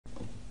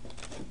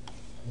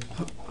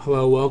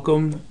Hello,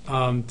 welcome.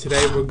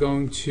 Today we're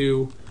going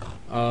to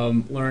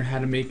learn how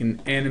to make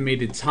an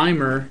animated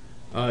timer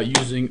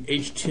using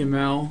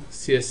HTML,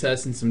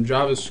 CSS, and some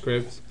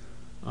JavaScript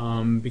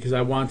because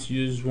I want to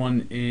use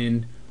one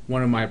in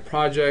one of my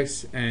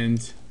projects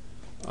and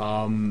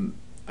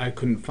I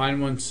couldn't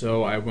find one,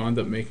 so I wound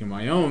up making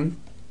my own.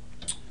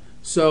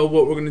 So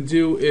what we're going to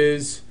do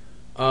is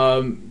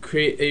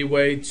create a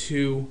way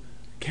to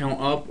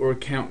count up or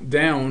count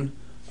down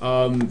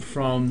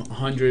from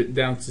 100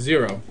 down to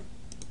 0.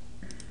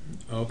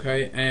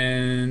 Okay,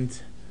 and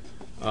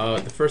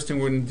the first thing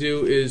we're going to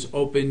do is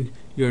open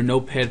your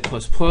Notepad++,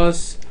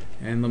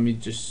 and let me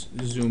just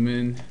zoom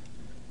in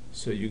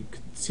so you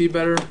can see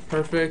better.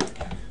 Perfect.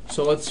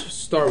 So let's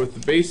start with the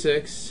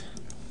basics,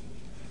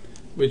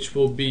 which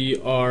will be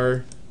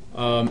our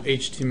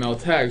HTML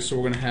tags. So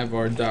we're going to have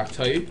our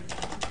doctype,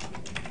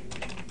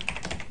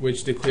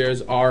 which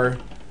declares our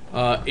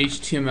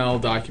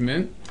HTML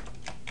document,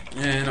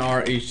 and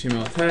our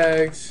HTML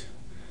tags.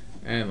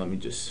 And let me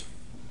just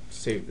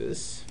save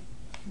this.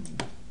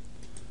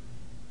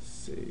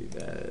 Save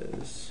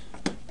as.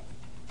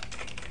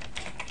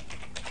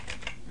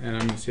 And I'm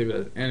going to save it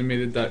as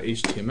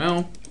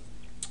animated.html.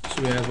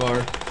 So we have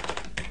our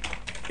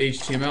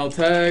HTML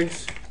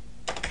tags.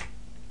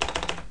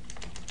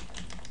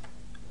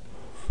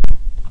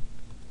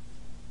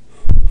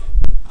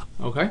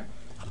 Okay.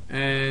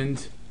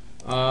 And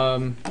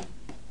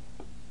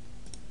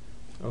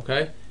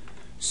okay.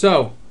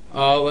 So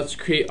let's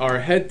create our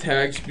head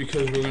tags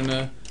because we're going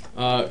to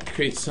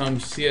create some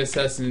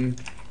CSS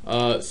and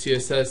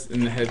CSS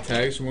in the head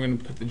tags, and we're going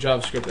to put the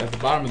JavaScript at the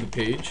bottom of the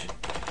page.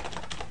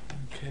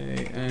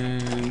 Okay,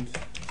 and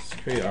let's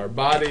create our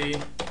body,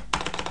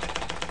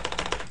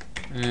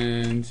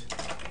 and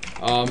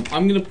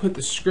I'm going to put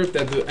the script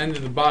at the end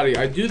of the body.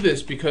 I do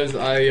this because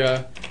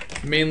I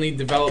mainly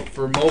develop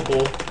for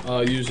mobile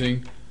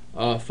using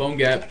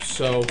PhoneGap.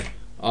 So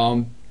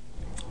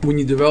when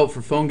you develop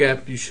for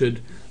PhoneGap, you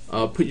should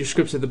put your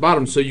scripts at the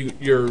bottom, so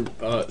your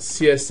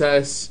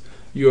CSS,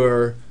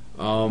 your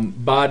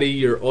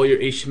body, all your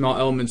HTML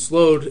elements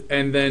load,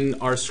 and then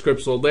our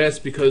scripts will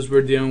last because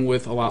we're dealing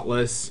with a lot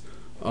less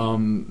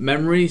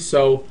memory.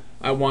 So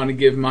I want to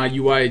give my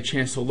UI a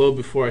chance to load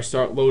before I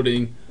start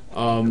loading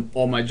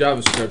all my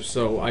JavaScript.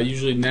 So I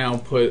usually now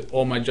put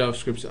all my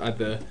JavaScripts at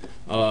the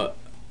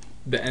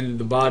end of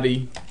the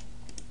body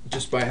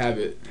just by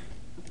habit.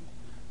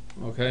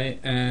 Okay,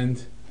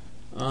 and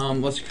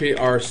let's create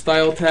our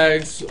style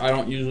tags. I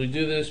don't usually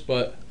do this,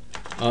 but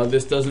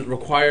this doesn't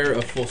require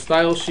a full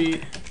style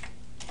sheet.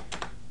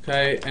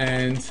 Okay,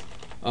 and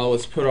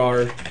let's put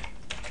our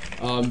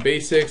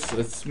basics.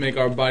 Let's make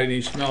our body in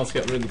HTML. Let's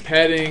get rid of the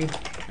padding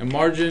and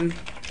margin.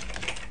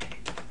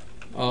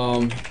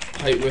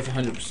 Height width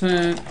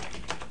 100%.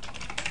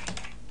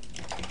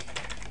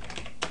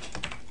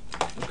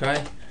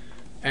 Okay,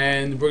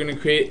 and we're going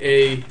to create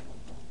a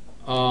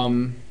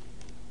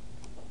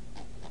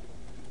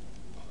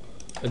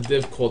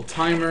div called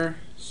timer.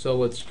 So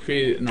let's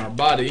create it in our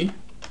body.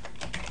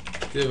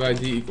 Div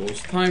ID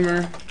equals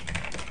timer,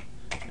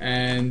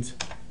 and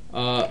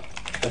a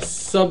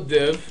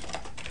subdiv.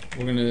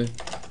 We're gonna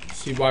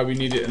see why we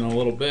need it in a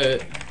little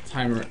bit.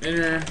 Timer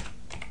inner,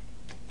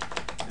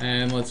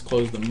 and let's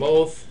close them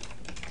both.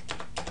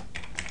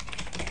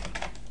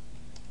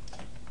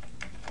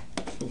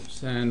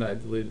 Oops, and I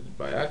deleted it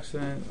by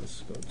accident.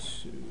 Let's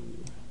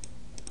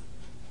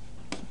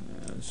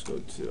go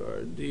to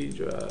our D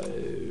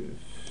drive.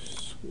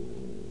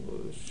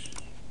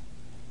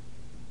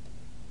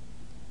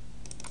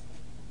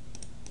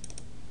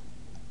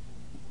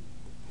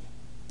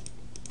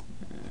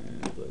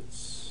 And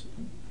let's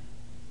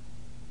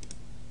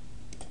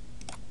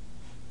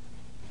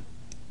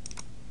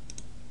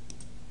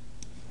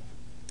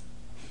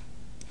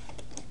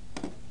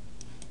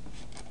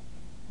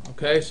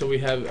okay, so we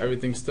have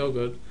everything still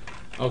good.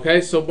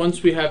 Okay, so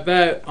once we have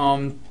that,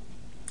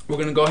 we're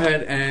gonna go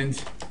ahead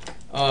and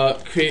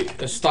create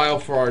a style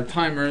for our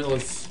timer.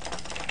 Let's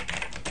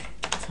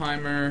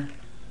timer.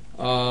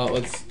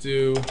 Let's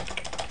do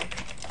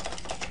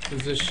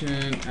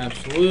position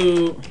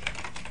absolute,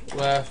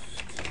 left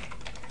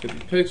 50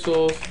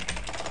 pixels,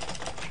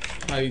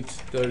 height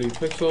 30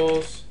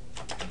 pixels.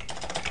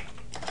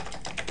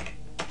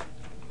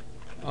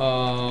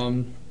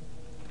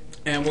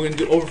 And we're going to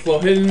do overflow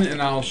hidden,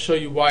 and I'll show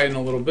you why in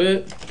a little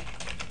bit.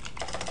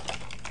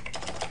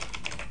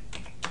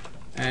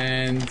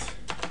 And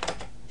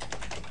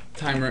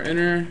timer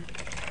inner,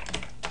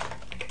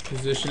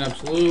 position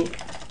absolute.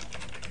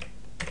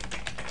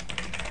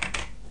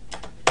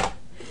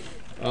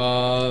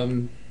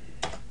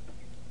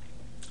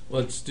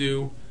 Let's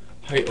do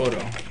height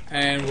auto,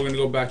 and we're going to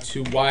go back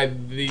to why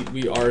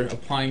we are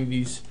applying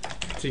these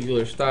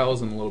particular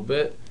styles in a little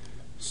bit.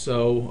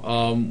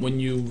 So when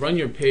you run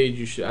your page,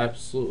 you should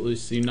absolutely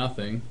see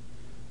nothing.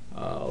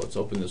 Let's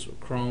open this with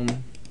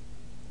Chrome.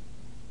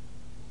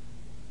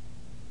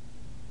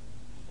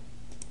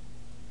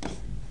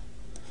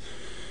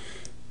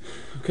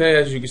 Okay,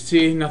 as you can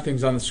see,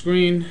 nothing's on the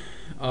screen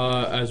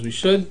as it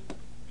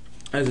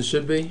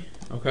should be.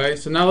 Okay,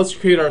 so now let's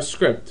create our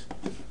script.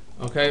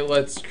 Okay,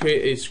 let's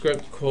create a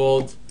script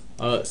called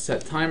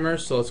set timer.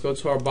 So let's go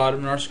to our bottom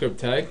in our script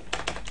tag.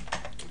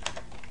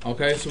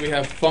 Okay, so we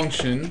have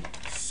function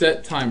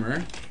set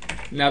timer.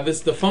 Now this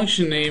is the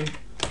function name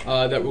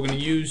that we're going to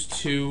use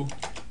to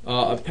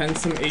append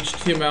some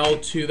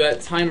HTML to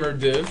that timer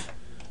div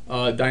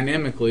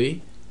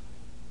dynamically,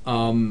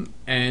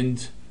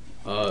 and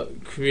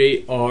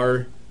create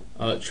our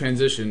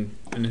transition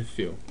in a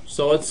few.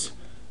 So let's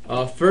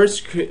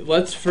first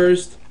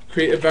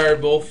create a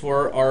variable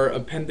for our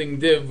appending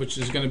div, which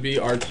is going to be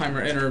our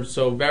timer inner.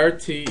 So var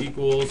t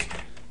equals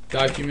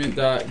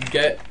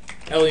document.get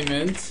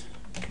element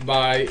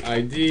by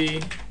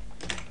ID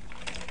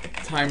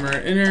timer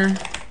inner.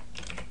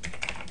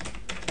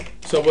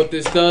 So what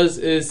this does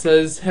is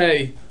says,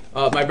 hey,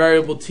 my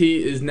variable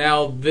t is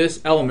now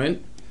this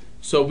element.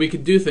 So we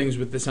could do things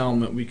with this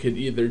element. We could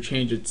either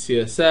change its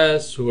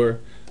CSS or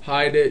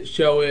hide it,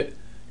 show it,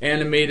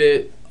 animate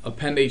it,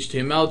 append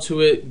HTML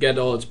to it, get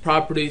all its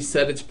properties,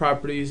 set its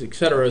properties,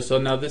 etc. So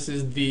now this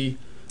is the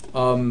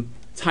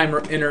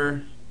timer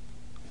inner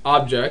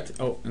object.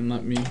 Oh, and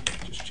let me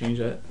just change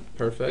that.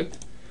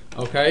 Perfect.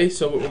 Okay,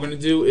 so what we're going to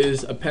do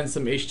is append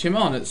some HTML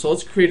on it. So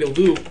let's create a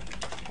loop,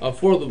 a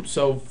for loop.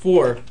 So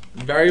for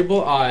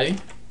variable I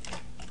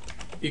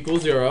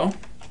equals 0,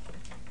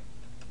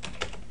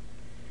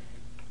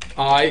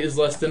 I is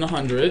less than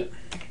 100,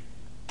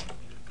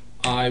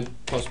 I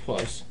plus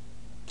plus.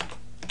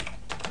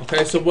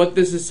 Okay, so what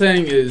this is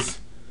saying is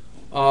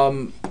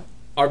our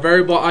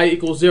variable I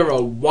equals 0,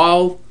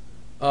 while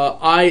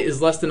I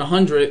is less than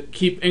 100,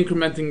 keep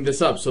incrementing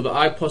this up. So the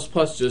I plus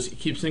plus just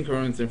keeps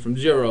incrementing from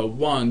 0,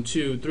 1,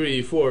 2,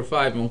 3, 4,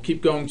 5, and we'll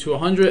keep going to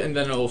 100, and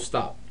then it'll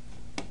stop.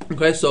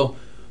 Okay, so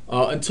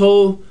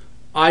until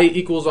I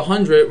equals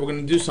 100, we're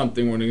going to do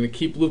something. We're going to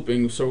keep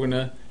looping, so we're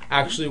going to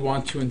actually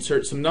want to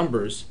insert some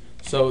numbers.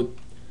 So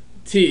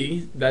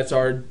T, that's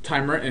our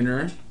timer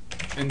inner,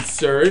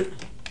 insert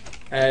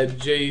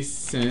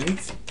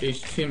adjacent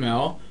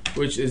HTML,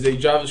 which is a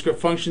JavaScript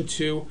function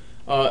to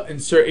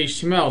insert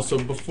HTML. So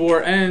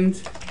before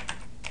end,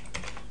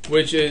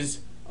 which is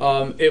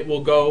it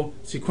will go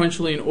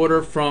sequentially in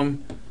order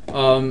from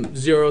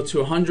 0 to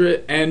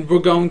 100, and we're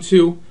going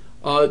to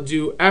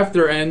do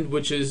after end,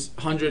 which is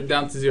 100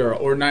 down to 0,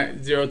 or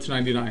 0 to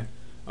 99.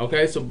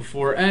 Okay, so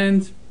before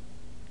end,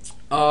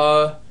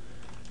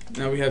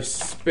 now we have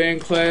span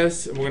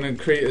class. We're going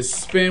to create a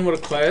span with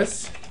a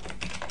class,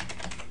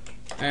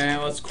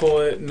 and let's call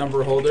it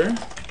number holder.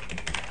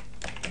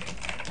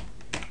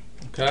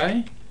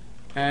 Okay,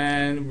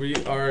 and we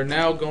are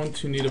now going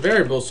to need a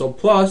variable. So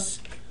plus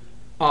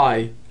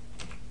I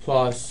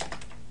plus,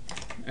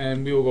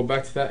 and we will go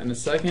back to that in a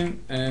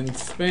second, and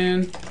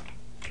span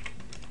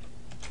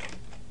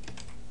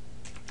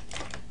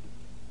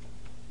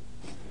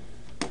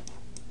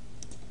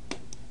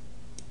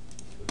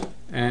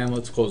and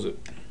let's close it.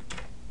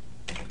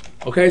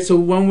 Okay, so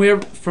when we're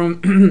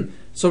from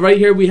so right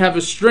here we have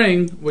a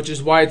string, which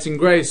is why it's in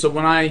gray. So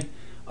when I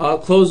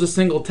close the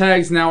single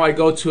tags, now I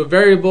go to a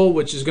variable,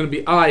 which is going to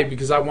be I,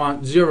 because I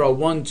want 0,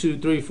 1, 2,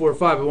 3, 4,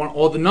 5. I want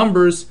all the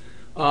numbers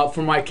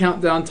for my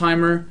countdown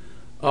timer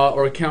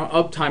or count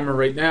up timer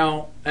right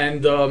now,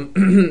 and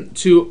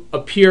to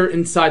appear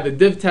inside the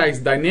div tags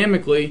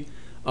dynamically,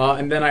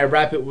 and then I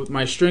wrap it with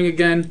my string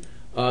again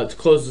to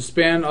close the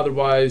span.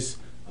 Otherwise,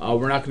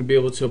 we're not going to be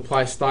able to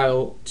apply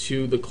style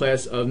to the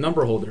class of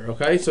number holder.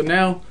 Okay, so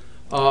now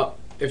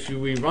if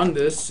we run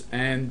this,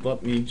 and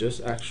let me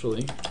just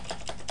actually,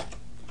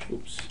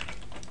 oops,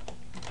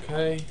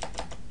 okay,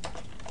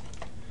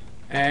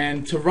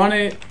 and to run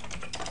it,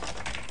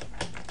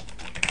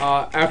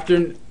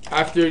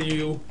 after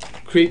you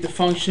create the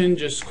function,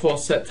 just call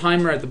set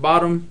timer at the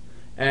bottom,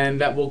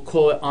 and that will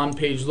call it on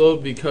page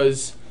load,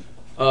 because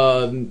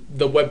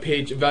the web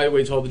page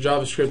evaluates all the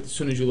JavaScript as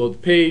soon as you load the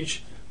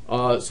page.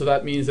 So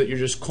that means that you're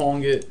just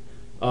calling it.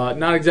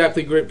 Not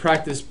exactly great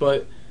practice,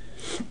 but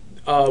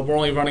we're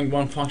only running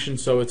one function,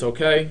 so it's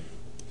okay.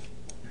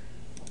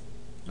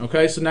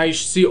 Okay, so now you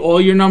should see all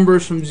your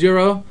numbers from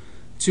 0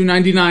 to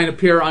 99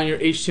 appear on your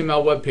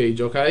HTML web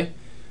page. Okay,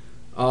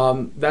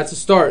 that's a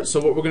start.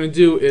 So what we're going to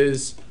do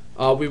is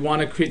we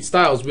want to create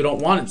styles. We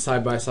don't want it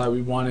side by side.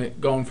 We want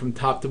it going from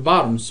top to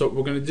bottom. So what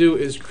we're going to do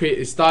is create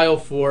a style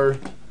for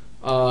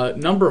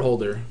number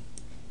holder.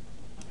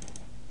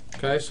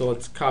 Okay, so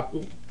let's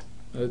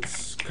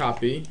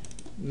copy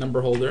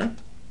number holder,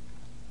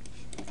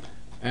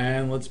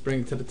 and let's bring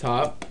it to the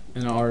top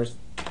in our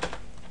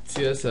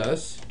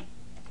CSS.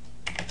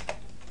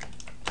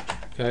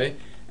 Okay,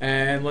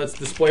 and let's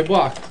display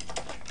block.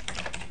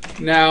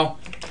 Now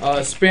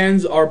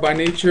spans are by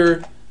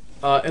nature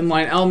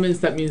inline elements.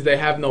 That means they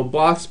have no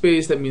block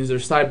space. That means they're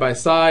side by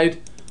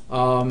side.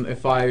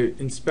 If I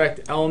inspect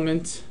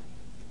element,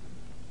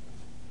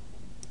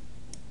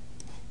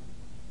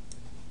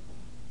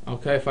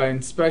 okay, if I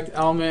inspect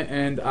element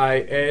and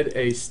I add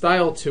a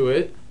style to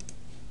it,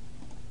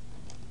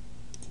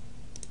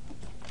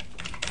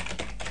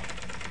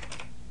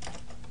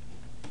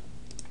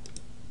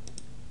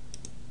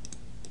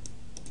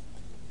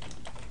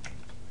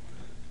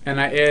 and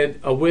I add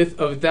a width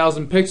of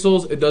 1,000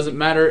 pixels, it doesn't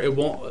matter.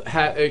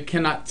 It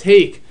cannot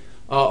take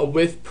a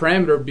width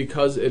parameter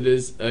because it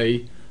is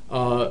a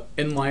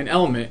inline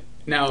element.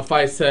 Now, if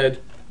I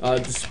said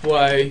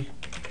display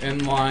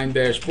inline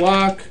dash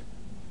block,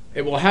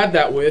 it will have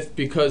that width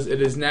because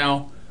it is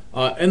now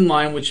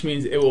inline, which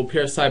means it will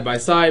appear side by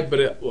side, but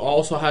it will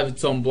also have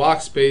its own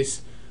block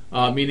space,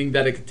 meaning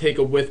that it could take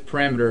a width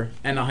parameter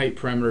and a height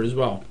parameter as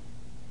well.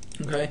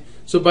 Okay,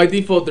 so by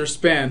default they're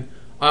span.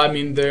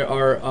 There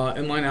are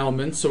inline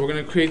elements, so we're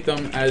going to create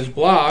them as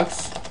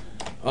blocks,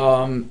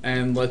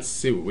 and let's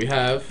see what we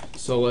have.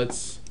 So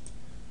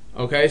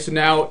so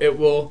now it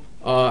will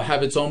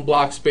have its own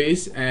block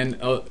space and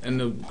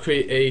it'll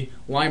create a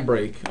line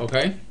break.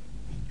 Okay.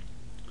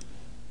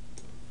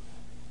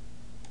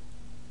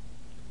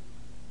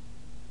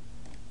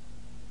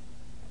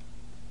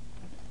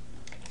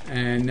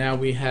 And now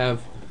we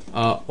have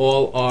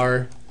all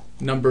our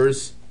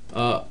numbers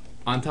on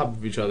top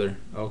of each other.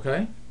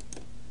 Okay.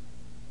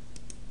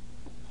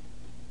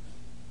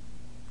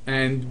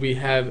 And I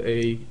have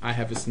a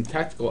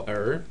syntactical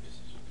error.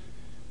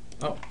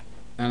 Oh,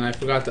 and I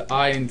forgot the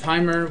I in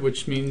timer,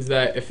 which means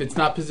that if it's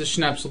not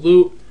position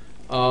absolute,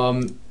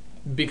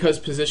 because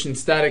position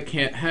static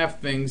can't have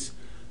things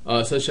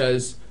such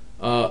as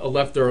a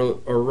left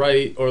or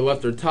right or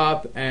left or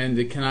top, and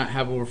it cannot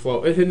have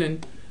overflow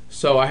hidden.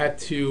 So I had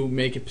to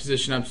make it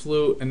position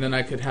absolute, and then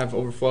I could have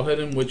overflow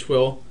hidden, which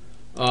will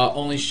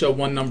only show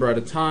one number at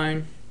a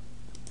time.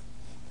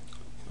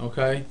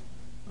 Okay.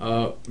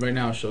 Right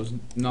now it shows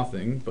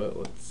nothing, but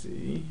let's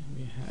see.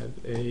 We have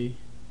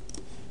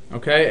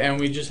okay, and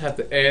we just have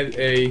to add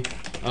a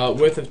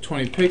width of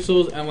 20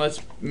 pixels, and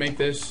let's make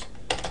this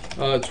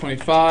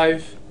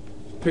 25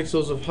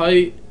 pixels of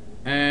height,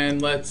 and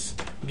let's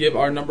give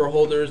our number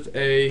holders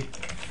a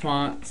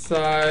font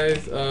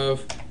size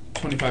of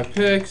 25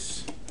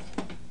 pixels.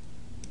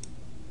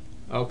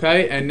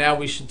 Okay, and now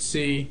we should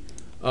see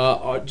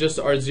just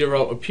our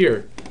 0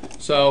 appear.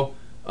 So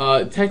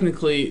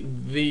technically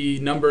the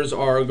numbers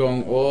are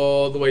going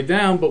all the way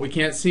down, but we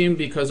can't see them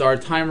because our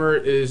timer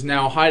is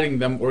now hiding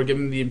them or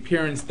giving the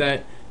appearance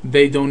that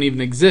they don't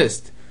even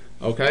exist.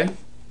 Okay.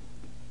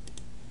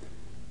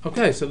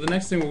 Okay, so the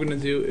next thing we're going to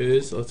do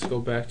is let's go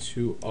back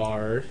to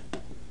our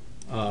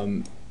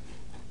Notepad++.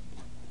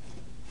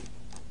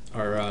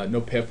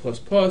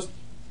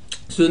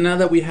 So now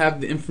that we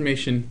have the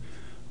information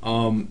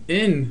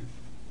in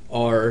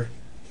our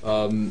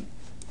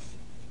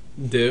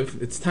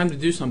div, it's time to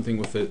do something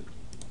with it.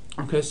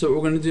 Okay, so what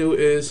we're going to do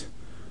is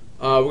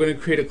we're going to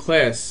create a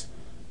class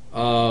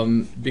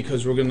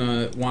because we're going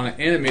to want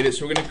to animate it.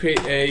 So we're going to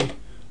create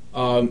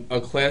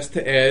a class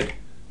to add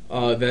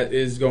that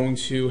is going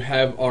to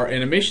have our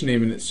animation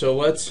name in it. So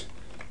let's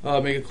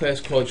make a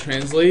class called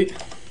translate,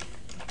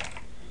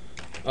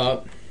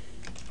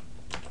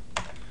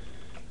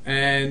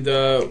 and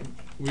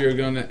we are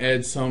going to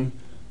add some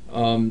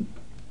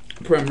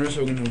parameters.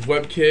 So we're going to have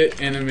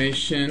WebKit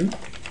animation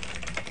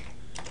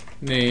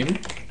name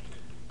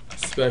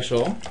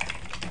special,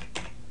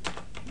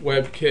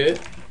 WebKit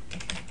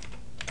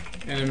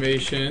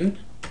animation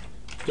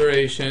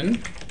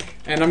duration,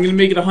 and I'm going to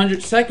make it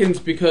 100 seconds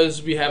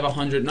because we have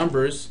 100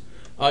 numbers.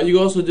 You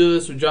can also do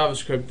this with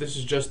JavaScript. This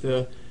is just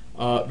the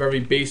very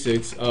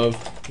basics of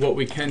what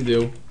we can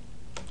do.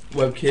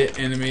 WebKit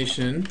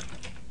animation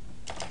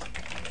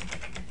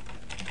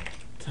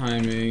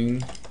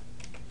timing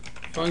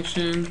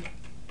function,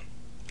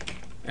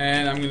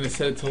 and I'm going to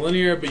set it to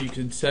linear, but you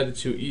could set it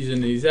to ease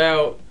in, ease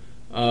out,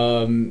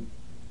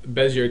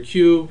 Bezier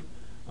cube.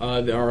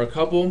 There are a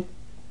couple.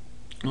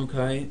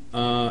 Okay,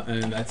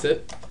 and that's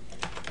it.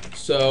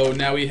 So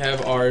now we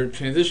have our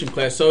transition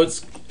class. So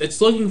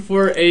it's looking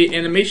for a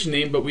animation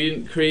name, but we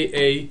didn't create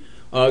a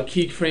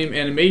keyframe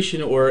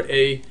animation or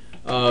a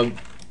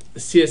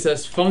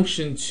CSS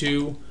function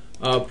to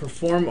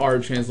perform our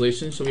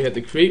translation. So we had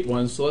to create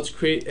one. So let's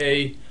create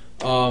a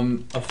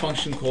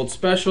function called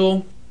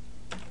special.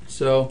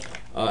 So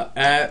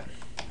at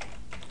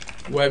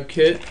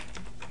WebKit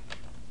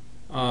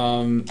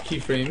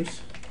keyframes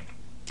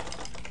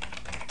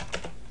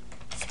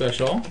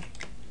special.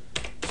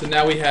 So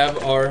now we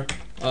have our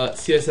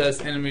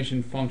CSS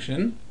animation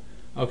function.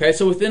 Okay,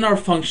 so within our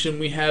function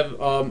we have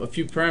a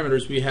few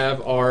parameters. We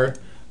have our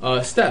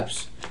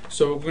steps.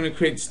 So we're going to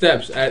create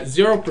steps. At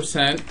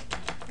 0%,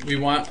 we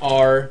want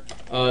our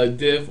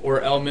div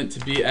or element to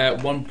be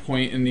at one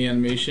point in the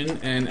animation,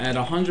 and at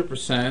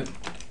 100%,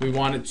 we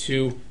want it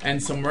to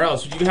end somewhere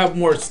else. If you have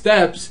more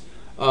steps,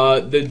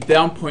 the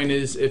down point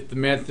is if the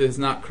math is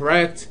not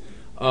correct,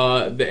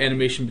 the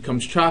animation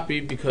becomes choppy,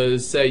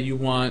 because say you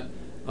want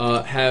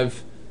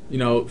have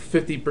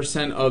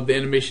 50% of the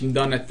animation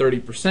done at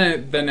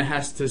 30%, then it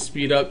has to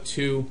speed up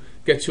to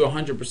get to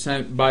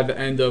 100% by the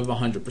end of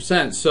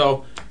 100%.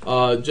 So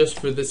just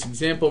for this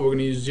example, we're going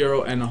to use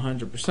 0 and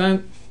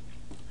 100%.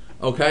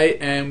 Okay,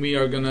 and we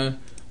are going to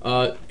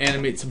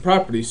animate some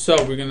properties. So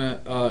we're going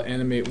to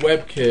animate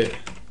WebKit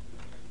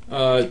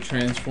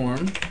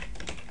transform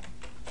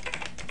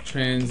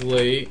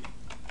translate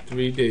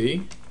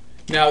 3D.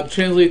 Now,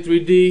 Translate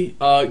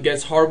 3D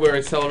gets hardware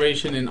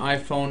acceleration in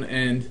iPhone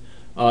and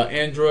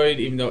Android.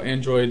 Even though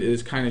Android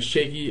is kind of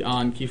shaky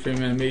on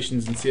keyframe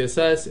animations and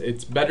CSS,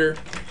 it's better.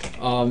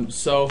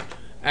 So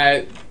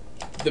at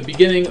the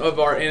beginning of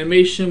our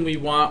animation, we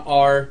want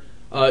our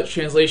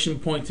translation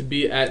point to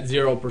be at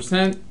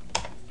 0%,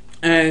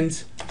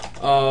 and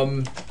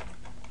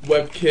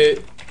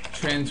WebKit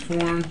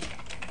transform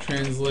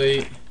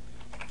translate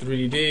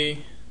 3D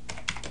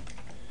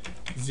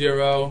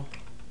 0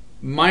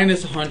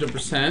 minus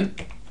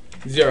 100%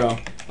 0.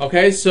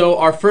 Okay, so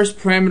our first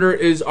parameter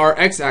is our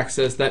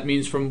x-axis. That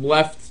means from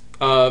left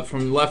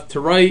to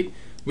right.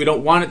 We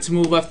don't want it to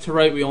move left to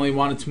right. We only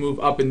want it to move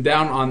up and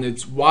down. On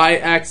its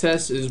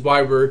y-axis is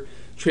why we're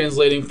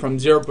translating from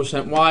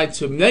 0% y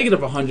to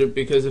negative 100,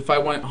 because if I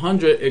went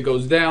 100, it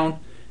goes down,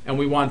 and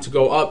we want to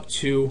go up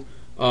to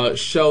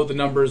show the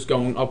numbers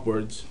going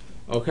upwards.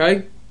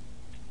 Okay?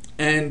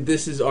 And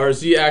this is our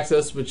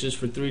z-axis, which is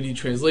for 3D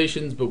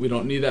translations, but we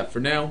don't need that for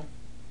now.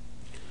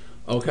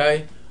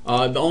 Okay?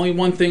 The only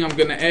one thing I'm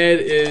going to add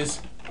is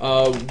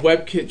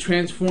WebKit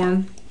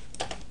transform.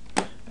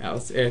 Now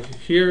let's add it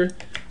here.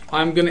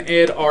 I'm going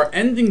to add our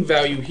ending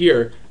value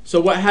here. So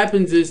what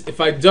happens is, if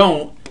I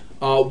don't,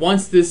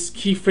 once this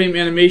keyframe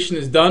animation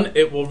is done,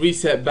 it will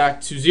reset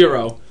back to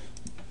 0.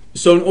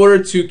 So in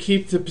order to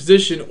keep the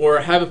position,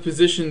 or have a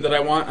position that I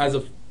want as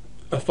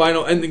a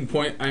final ending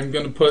point, I'm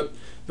going to put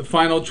the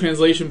final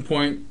translation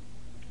point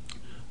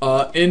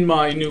in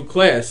my new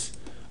class.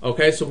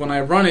 Okay, so when I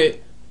run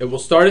it, it will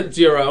start at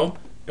 0,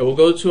 it will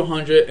go to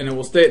 100, and it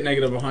will stay at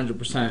negative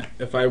 100%.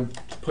 If I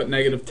put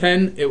negative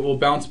 10, it will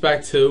bounce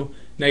back to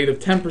negative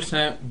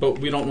 10%, but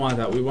we don't want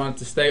that. We want it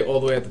to stay all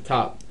the way at the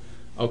top.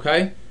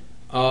 Okay,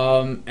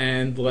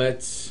 and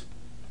let's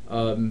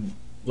run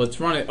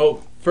it.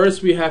 Oh,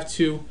 first we have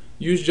to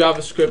use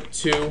JavaScript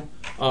to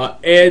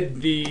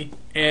add the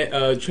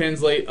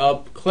translate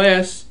up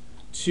class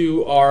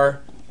to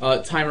our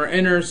timer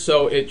inner,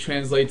 so it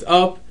translates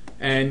up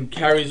and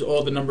carries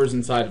all the numbers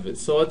inside of it.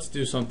 So let's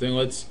do something.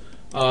 Let's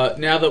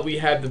now that we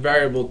have the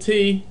variable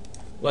t,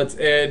 let's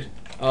add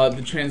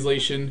the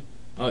translation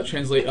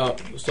translate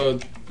up. So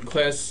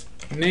class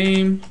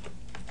name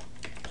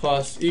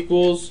plus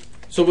equals.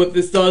 So what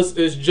this does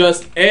is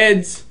just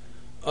adds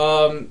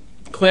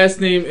class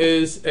name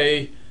is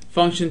a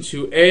function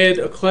to add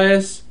a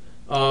class,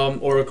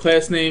 or a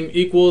class name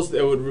equals,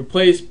 it would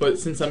replace, but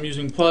since I'm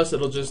using plus,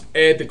 it'll just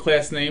add the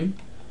class name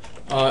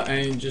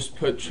and just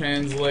put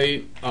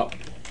translate up.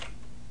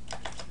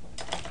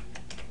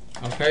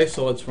 Okay,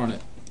 so let's run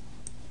it.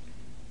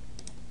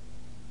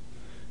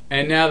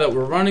 And now that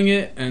we're running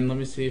it, and let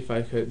me see if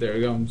I could, there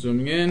we go, I'm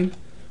zooming in,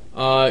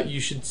 you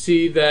should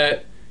see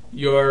that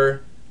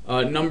your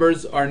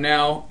numbers are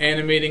now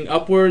animating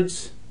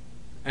upwards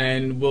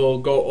and will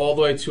go all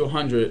the way to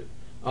 100.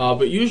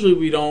 But usually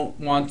we don't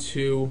want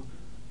to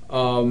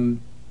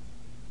count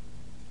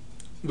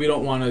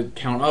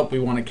up, we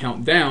want to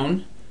count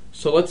down.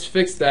 So let's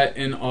fix that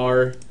in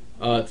our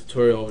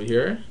tutorial over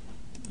here.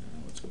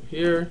 Let's go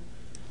here.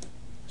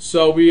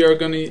 So we are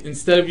going to,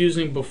 instead of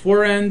using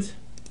before end,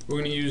 we're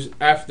going to use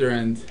after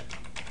end,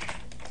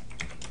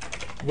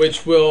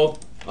 which will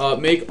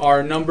make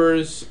our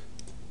numbers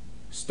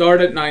start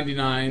at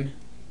 99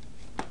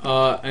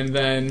 and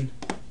then,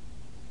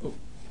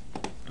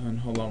 and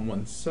hold on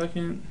one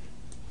second.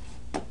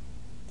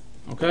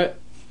 Okay.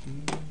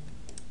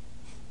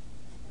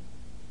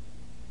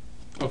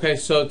 Okay,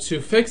 so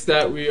to fix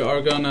that, we are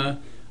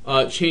gonna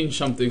change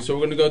something. So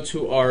we're gonna go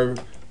to our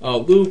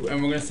loop,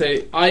 and we're gonna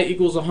say I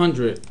equals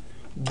 100.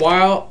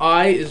 While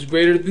I is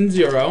greater than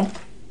 0,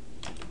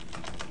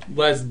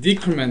 let's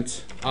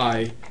decrement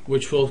I,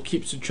 which will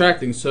keep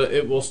subtracting. So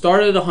it will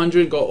start at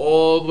 100, go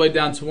all the way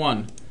down to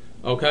 1.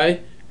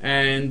 Okay,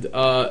 and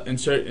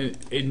insert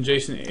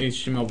adjacent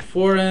HTML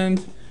before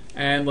end,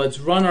 and let's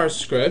run our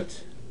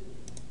script,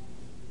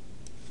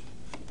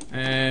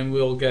 and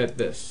we'll get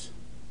this.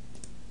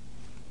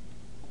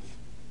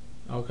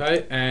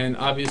 Okay, and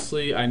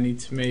obviously I need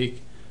to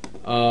make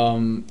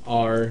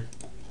our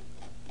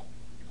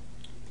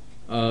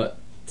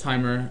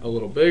timer a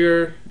little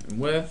bigger in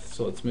width,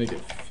 so let's make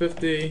it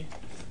 50.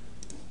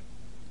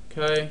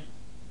 Okay,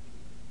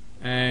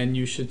 and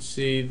you should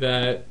see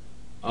that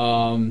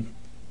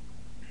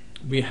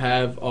we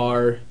have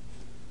our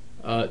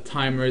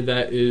timer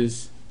that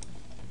is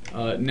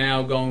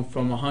now going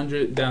from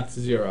 100 down to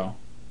 0.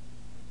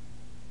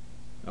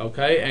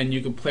 Okay, and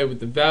you can play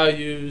with the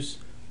values,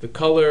 the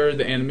color,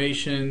 the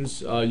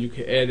animations. You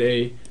can add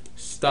a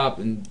stop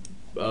and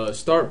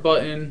start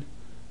button,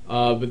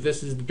 but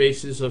this is the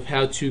basis of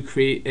how to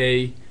create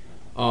a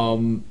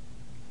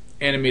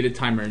animated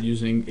timer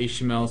using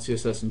HTML,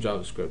 CSS, and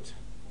JavaScript.